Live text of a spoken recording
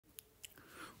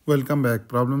Welcome back.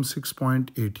 Problem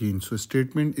 6.18. So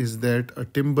statement is that a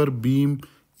timber beam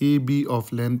AB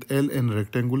of length L and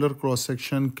rectangular cross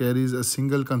section carries a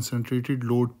single concentrated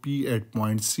load P at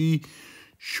point C.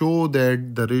 Show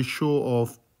that the ratio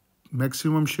of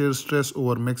maximum shear stress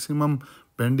over maximum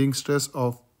bending stress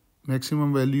of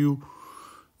maximum value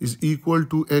is equal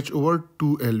to H over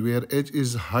 2L, where H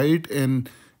is height and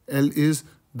L is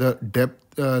the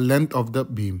depth length of the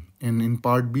beam. And in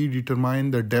part B,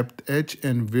 determine the depth H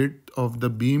and width of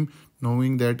the beam,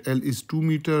 knowing that L is 2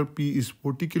 meter, P is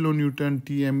 40 kilonewton,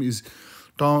 TM is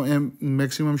tau m,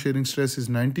 maximum shearing stress is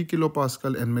 90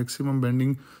 kilopascal, and maximum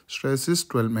bending stress is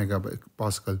 12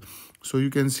 megapascal. So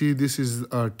you can see this is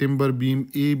a timber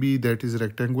beam AB, that is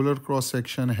rectangular cross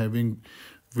section having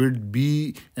width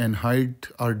B and height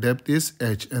or depth is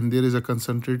H, and there is a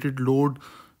concentrated load,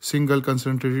 single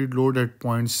concentrated load at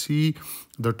point C.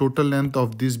 The total length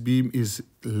of this beam is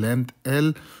length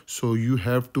L. So you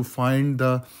have to find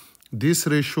this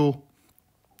ratio,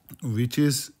 which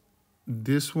is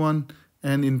this one,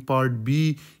 and in part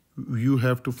B you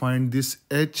have to find this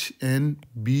H and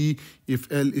B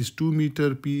if L is 2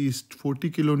 meter, P is 40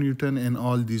 kilonewton, and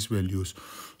all these values.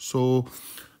 So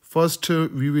first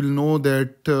we will know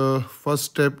that first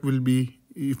step will be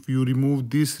if you remove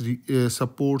these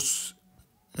supports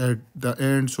at the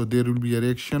end, so there will be a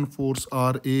reaction force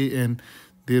RA and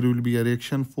there will be a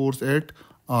reaction force at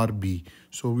RB.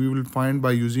 So we will find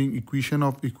by using equation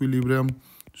of equilibrium.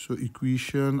 So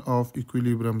equation of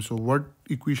equilibrium. So what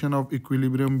equation of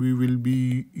equilibrium we will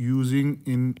be using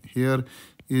in here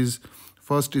is,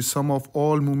 first is sum of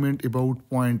all movement about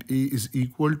point A is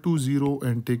equal to 0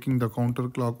 and taking the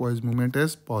counterclockwise movement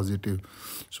as positive.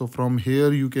 So from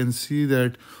here you can see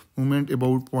that movement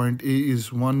about point A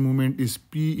is one movement is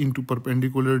P into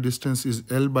perpendicular distance is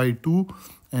L by 2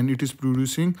 and it is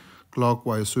producing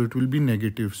clockwise. So it will be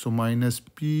negative. So minus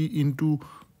P into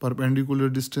perpendicular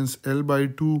distance L by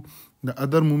 2. The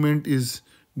other movement is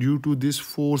due to this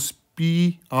force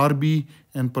P RB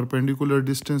and perpendicular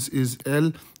distance is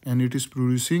L and it is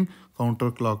producing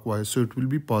counterclockwise. So it will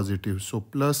be positive. So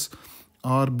plus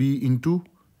RB into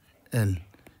L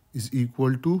is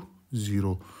equal to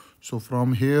 0. So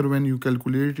from here when you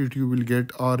calculate it, you will get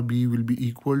RB will be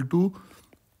equal to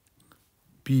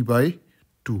P by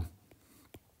 2.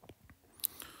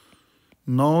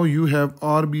 Now you have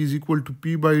RB is equal to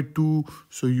P by 2.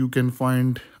 So you can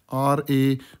find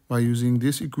RA by using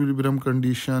this equilibrium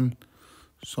condition.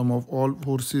 Sum of all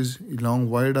forces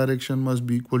along y direction must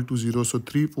be equal to 0. So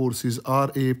 3 forces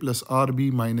RA plus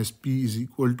RB minus P is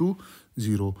equal to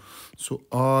 0. So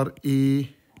RA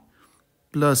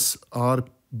plus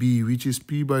RB, which is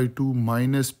P by 2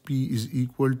 minus P, is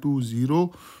equal to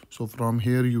 0. So from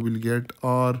here you will get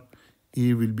RA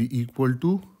will be equal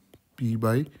to P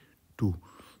by 2.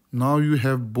 Now you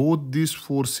have both these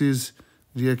forces,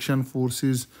 reaction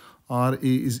forces. RA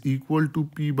is equal to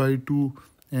P by 2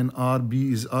 and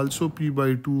RB is also P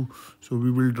by 2. So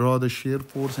we will draw the shear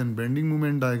force and bending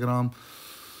moment diagram.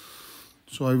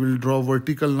 So I will draw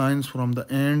vertical lines from the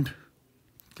end.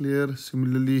 Clear.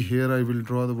 Similarly here I will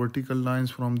draw the vertical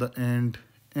lines from the end,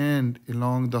 and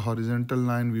along the horizontal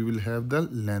line we will have the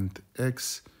length.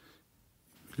 X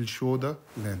will show the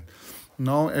length.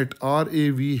 Now at RA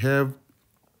we have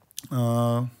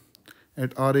a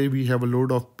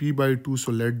load of P by 2.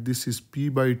 So let this is P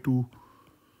by 2.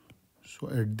 So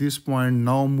at this point,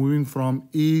 now moving from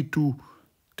A to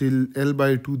till L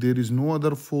by 2, there is no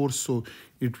other force, so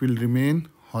it will remain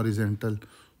horizontal.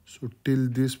 So till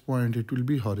this point it will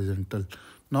be horizontal.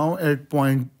 Now at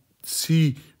point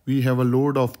C we have a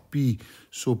load of P.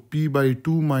 So P by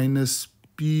 2 minus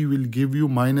P will give you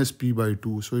minus P by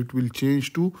 2. So it will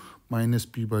change to minus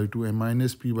P by 2, and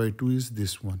minus P by 2 is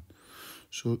this one.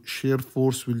 So shear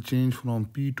force will change from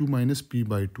P to minus P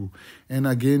by 2. And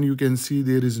again you can see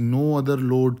there is no other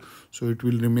load, so it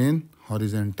will remain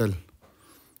horizontal.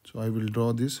 So I will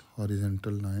draw this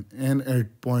horizontal line. And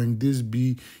at point this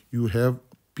B you have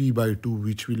P by 2,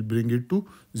 which will bring it to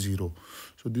 0.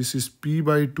 So this is P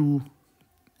by 2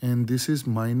 and this is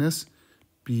minus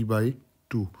P by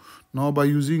 2. Now by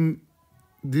using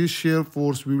this shear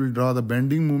force we will draw the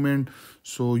bending moment.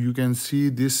 So you can see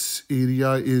this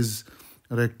area is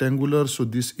rectangular, so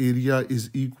this area is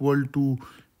equal to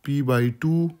P by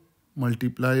 2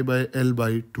 multiplied by L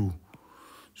by 2.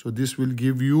 So this will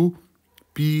give you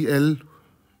PL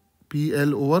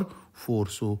over 4.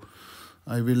 So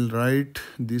I will write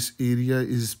this area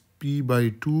is P by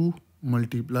 2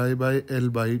 multiplied by L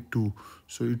by 2.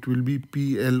 So it will be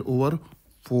PL over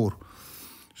 4.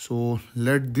 So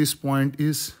let this point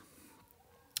is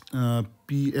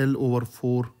PL over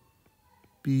 4.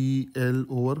 PL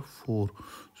over 4.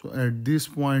 So at this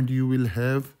point you will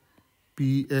have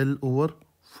PL over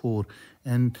 4,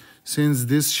 and since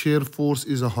this shear force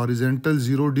is a horizontal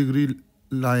 0 degree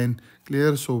line,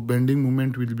 clear, so bending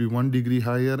moment will be 1 degree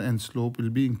higher and slope will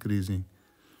be increasing.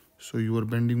 So your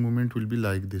bending moment will be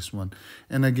like this one.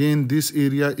 And again this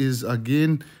area is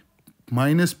again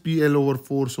minus PL over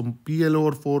 4. So PL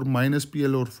over 4 minus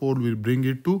PL over 4 will bring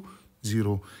it to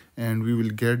 0, and we will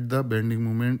get the bending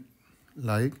moment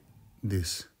like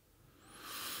this.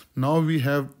 Now we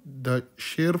have the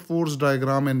shear force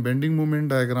diagram and bending moment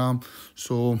diagram.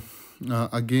 So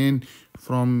again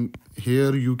from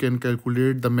here you can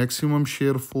calculate the maximum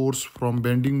shear force from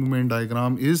bending moment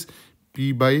diagram is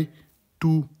P by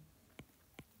 2.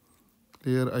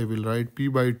 Here I will write P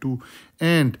by 2,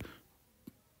 and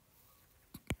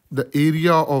the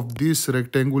area of this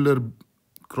rectangular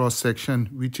cross section,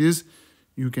 which is,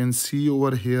 you can see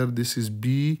over here, this is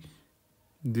B,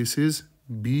 this is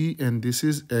B, and this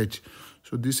is H.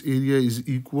 So this area is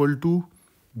equal to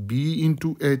B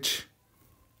into H.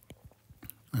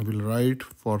 I will write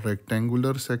for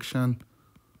rectangular section.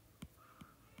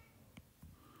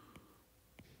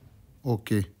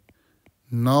 Okay.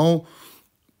 Now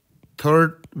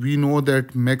third, we know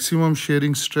that maximum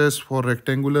shearing stress for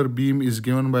rectangular beam is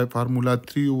given by formula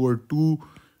 3 over 2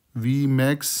 V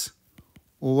max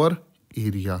over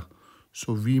area.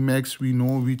 So V max we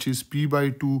know, which is P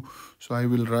by 2. So I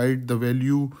will write the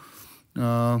value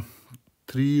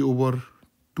 3 over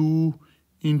 2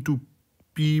 into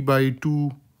P by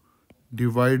 2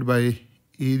 divided by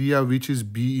area, which is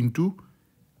B into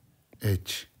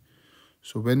H.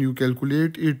 So when you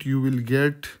calculate it, you will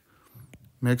get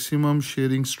maximum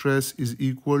shearing stress is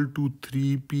equal to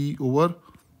 3P over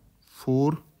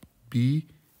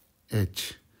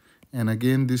 4PH. And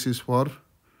again, this is for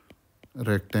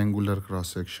rectangular cross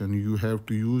section. You have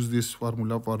to use this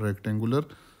formula for rectangular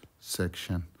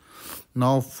section.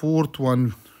 Now fourth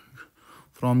one,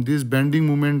 from this bending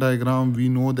moment diagram, we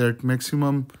know that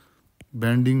maximum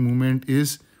bending moment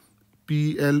is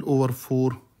PL over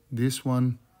 4. This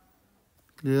one,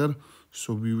 clear?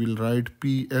 So we will write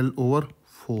PL over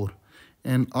 4.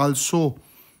 And also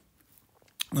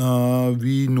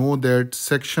we know that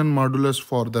section modulus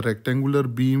for the rectangular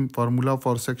beam, formula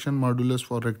for section modulus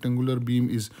for rectangular beam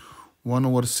is 1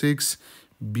 over 6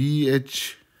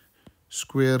 BH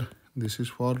square. This is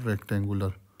for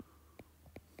rectangular.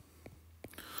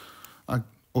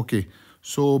 Okay,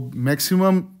 so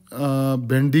maximum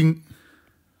bending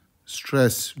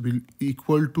stress will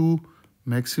equal to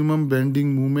maximum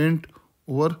bending moment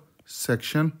over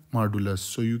section modulus.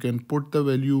 So you can put the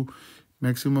value,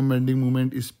 maximum bending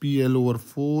moment is PL over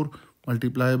 4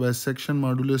 multiplied by section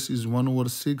modulus is 1 over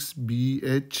 6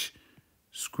 BH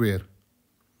square.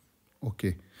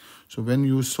 Okay, so when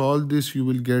you solve this, you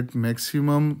will get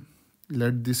maximum,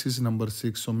 this is number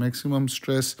 6. So maximum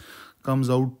stress comes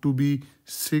out to be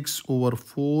 6 over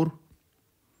 4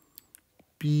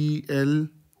 PL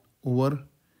over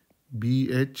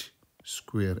BH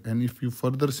square. And if you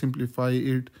further simplify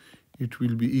it, it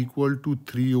will be equal to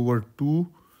 3 over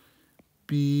 2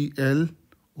 PL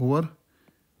over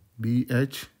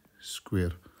BH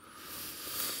square.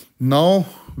 Now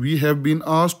we have been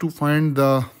asked to find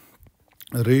the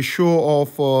ratio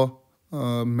of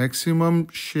maximum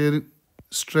shear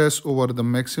stress over the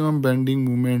maximum bending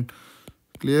moment.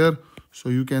 Clear? So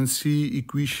you can see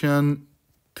equation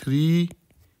 3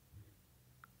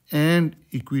 and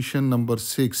equation number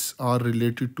 6 are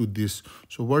related to this.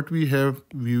 So what we have,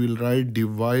 we will write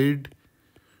divide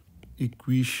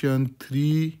equation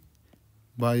 3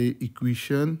 by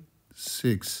equation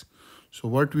 6. So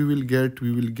what we will get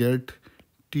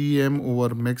Tm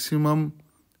over maximum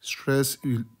stress.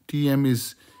 Tm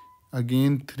is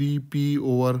again 3P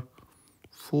over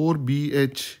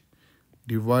 4BH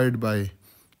divided by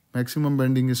maximum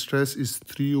bending stress is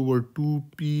 3 over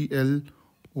 2PL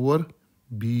over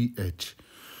BH.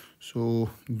 So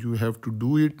you have to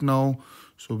do it now.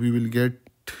 So we will get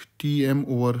Tm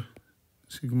over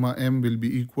sigma m will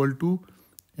be equal to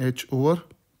H over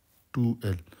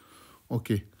 2L.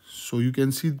 Okay, so you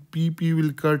can see PP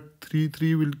will cut,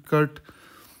 3 will cut,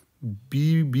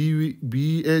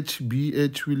 BH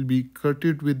will be cut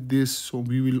it with this. So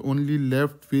we will only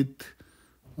left with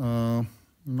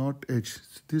not H,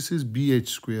 this is BH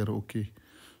square. Okay,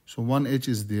 so 1 H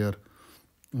is there.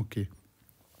 Okay,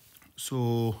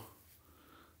 so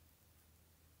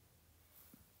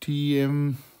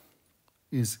Tm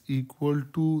is equal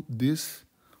to this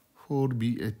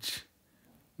 4BH,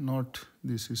 not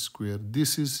this is square.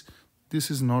 This is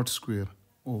not square.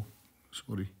 Oh,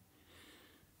 sorry.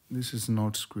 This is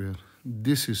not square.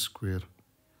 This is square.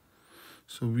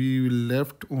 So we will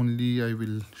left only, I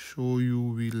will show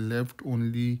you, we left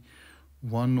only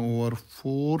 1 over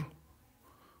 4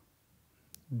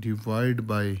 divide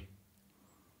by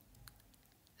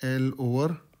L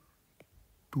over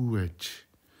 2h.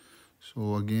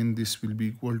 So again this will be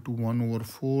equal to 1 over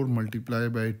 4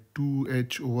 multiplied by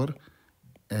 2h over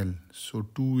L. So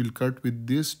 2 will cut with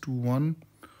this, 2 1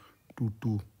 2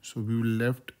 2. So we will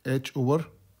left h over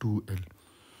 2L.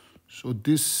 So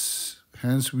this,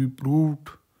 hence we proved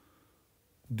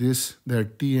this,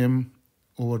 that Tm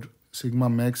over sigma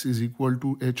max is equal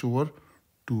to h over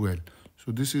 2L.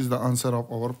 So this is the answer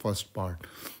of our first part.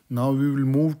 Now we will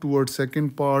move towards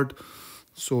second part.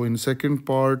 So in second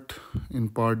part, in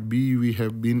part B, we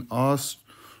have been asked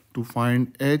to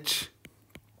find h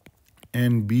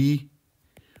and B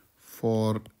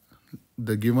for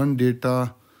the given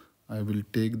data. I will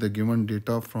take the given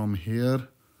data from here.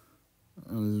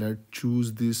 Let's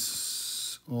choose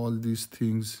this, all these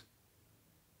things.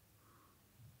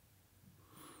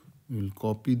 We'll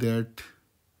copy that,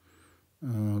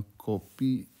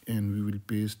 copy, and we will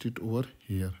paste it over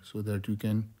here so that you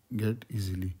can get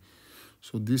easily.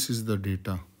 So this is the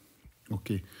data.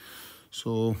 Okay,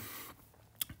 so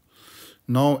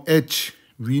now h,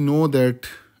 we know that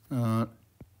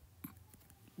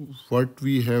what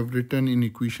we have written in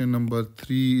equation number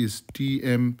 3 is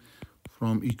Tm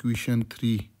from equation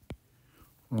 3,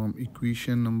 from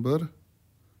equation number,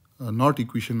 not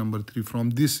equation number 3, from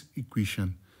this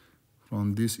equation,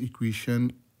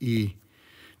 A,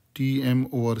 Tm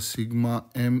over sigma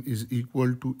m is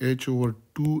equal to h over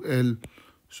 2L.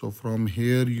 So from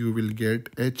here you will get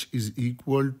h is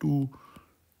equal to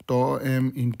tau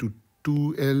m into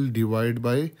 2L divided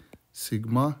by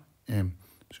sigma m.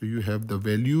 So you have the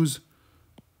values.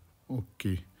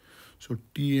 Okay, so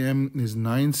Tm is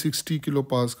 960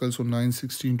 kilopascal. So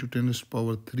 960 into 10 to the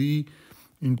power 3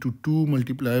 into 2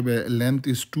 multiplied by length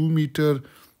is 2 meter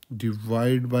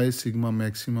divided by sigma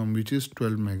maximum, which is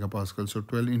 12 megapascal. So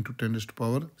 12 into 10 to the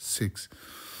power 6.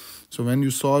 So when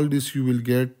you solve this, you will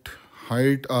get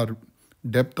height or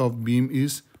depth of beam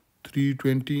is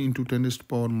 320 into 10 to the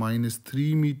power minus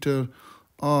 3 meter,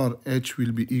 or h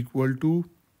will be equal to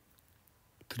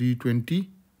 320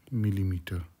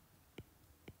 millimeter.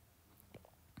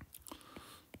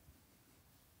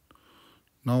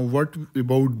 Now what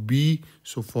about B?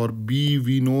 So for B,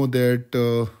 we know that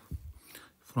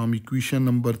from equation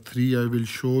number 3, I will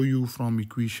show you from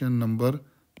equation number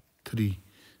 3.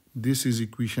 This is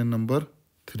equation number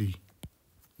 3.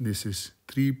 This is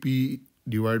 3P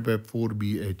divided by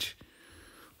 4BH.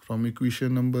 From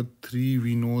equation number 3,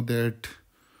 we know that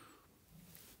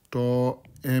tau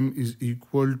m is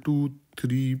equal to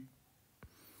 3P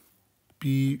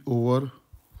over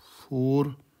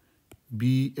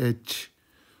 4BH.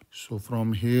 So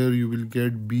from here you will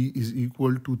get B is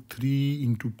equal to 3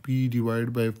 into P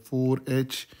divided by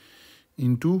 4H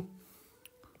into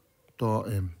tau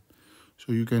m.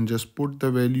 So you can just put the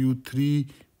value 3.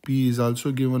 P is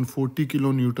also given 40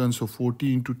 kilonewton. So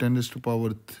 40 into 10 to the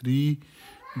power 3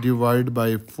 divided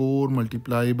by 4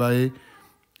 multiplied by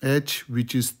H,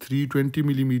 which is 320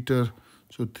 millimeter.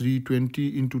 So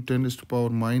 320 into 10 to the power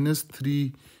minus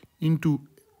 3 into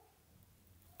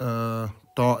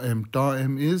tau m. Tau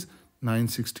m is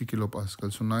 960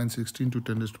 kilopascal. So 960 into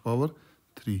 10 to the power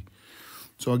 3.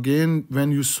 So again,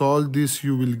 when you solve this,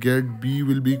 you will get B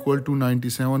will be equal to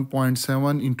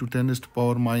 97.7 into 10 to the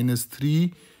power minus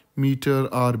 3 meter,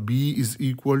 or B is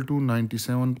equal to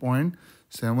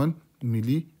 97.7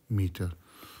 millimeter.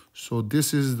 So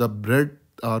this is the breadth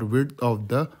or width of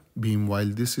the beam, while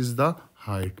this is the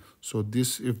height. So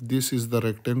this, if this is the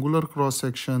rectangular cross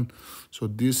section, so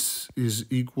this is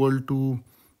equal to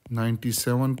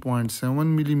 97.7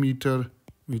 millimeter,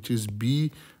 which is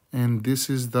B, and this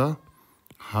is the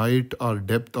height or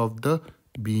depth of the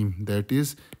beam, that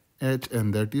is H,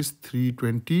 and that is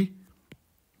 320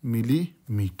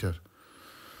 millimeter.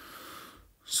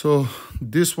 So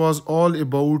this was all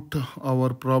about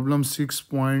our problem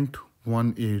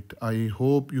 6.18. I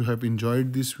hope you have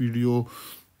enjoyed this video.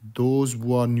 Those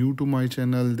who are new to my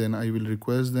channel, then I will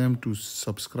request them to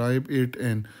subscribe it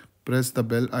and press the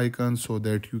bell icon so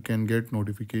that you can get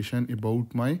notification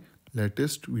about my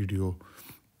latest video.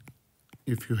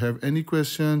 If you have any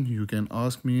question, you can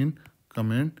ask me in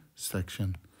comment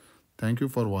section. Thank you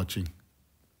for watching.